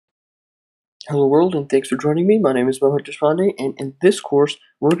Hello world, and thanks for joining me. My name is Mohit Deshpande, and in this course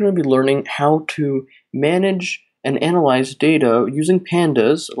we're going to be learning how to manage and analyze data using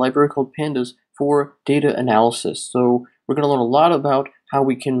Pandas, a library called Pandas, for data analysis. So we're going to learn a lot about how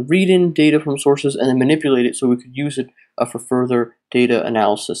we can read in data from sources and then manipulate it so we could use it for further data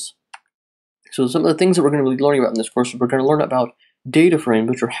analysis. So some of the things that we're going to be learning about in this course, we're going to learn about DataFrames,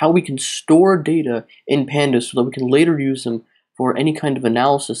 which are how we can store data in Pandas so that we can later use them for any kind of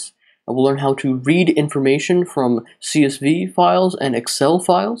analysis. We'll learn how to read information from CSV files and Excel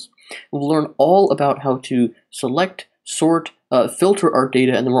files. We'll learn all about how to select, sort, filter our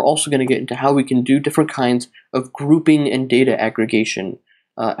data, and then we're also going to get into how we can do different kinds of grouping and data aggregation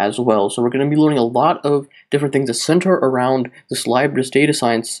as well. So we're going to be learning a lot of different things that center around this data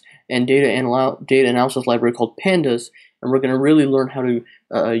science and data analysis library called Pandas, and we're going to really learn how to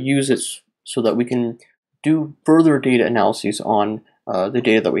use it so that we can do further data analyses on the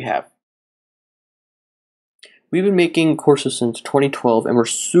data that we have. We've been making courses since 2012, and we're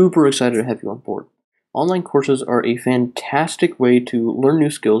super excited to have you on board. Online courses are a fantastic way to learn new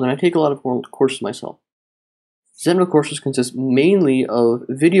skills, and I take a lot of courses myself. Zenva courses consist mainly of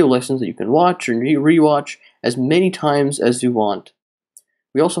video lessons that you can watch and rewatch as many times as you want.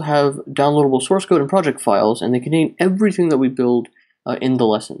 We also have downloadable source code and project files, and they contain everything that we build in the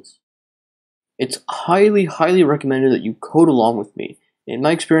lessons. It's highly, highly recommended that you code along with me. In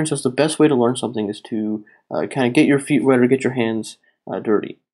my experience, that's the best way to learn something, is to kind of get your feet wet or get your hands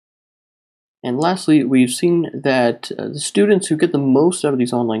dirty. And lastly, we've seen that the students who get the most out of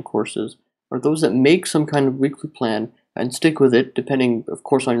these online courses are those that make some kind of weekly plan and stick with it, depending, of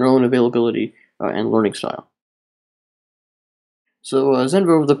course, on your own availability and learning style. So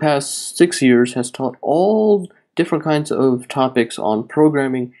Zenva over the past 6 years has taught all different kinds of topics on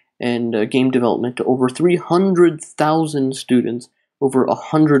programming and game development to over 300,000 students over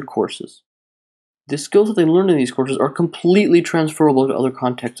 100 courses. The skills that they learn in these courses are completely transferable to other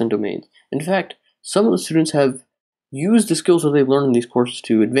contexts and domains. In fact, some of the students have used the skills that they've learned in these courses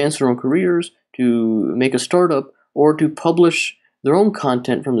to advance their own careers, to make a startup, or to publish their own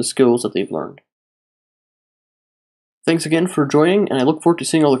content from the skills that they've learned. Thanks again for joining, and I look forward to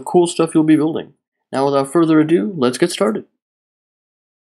seeing all the cool stuff you'll be building. Now, without further ado, let's get started.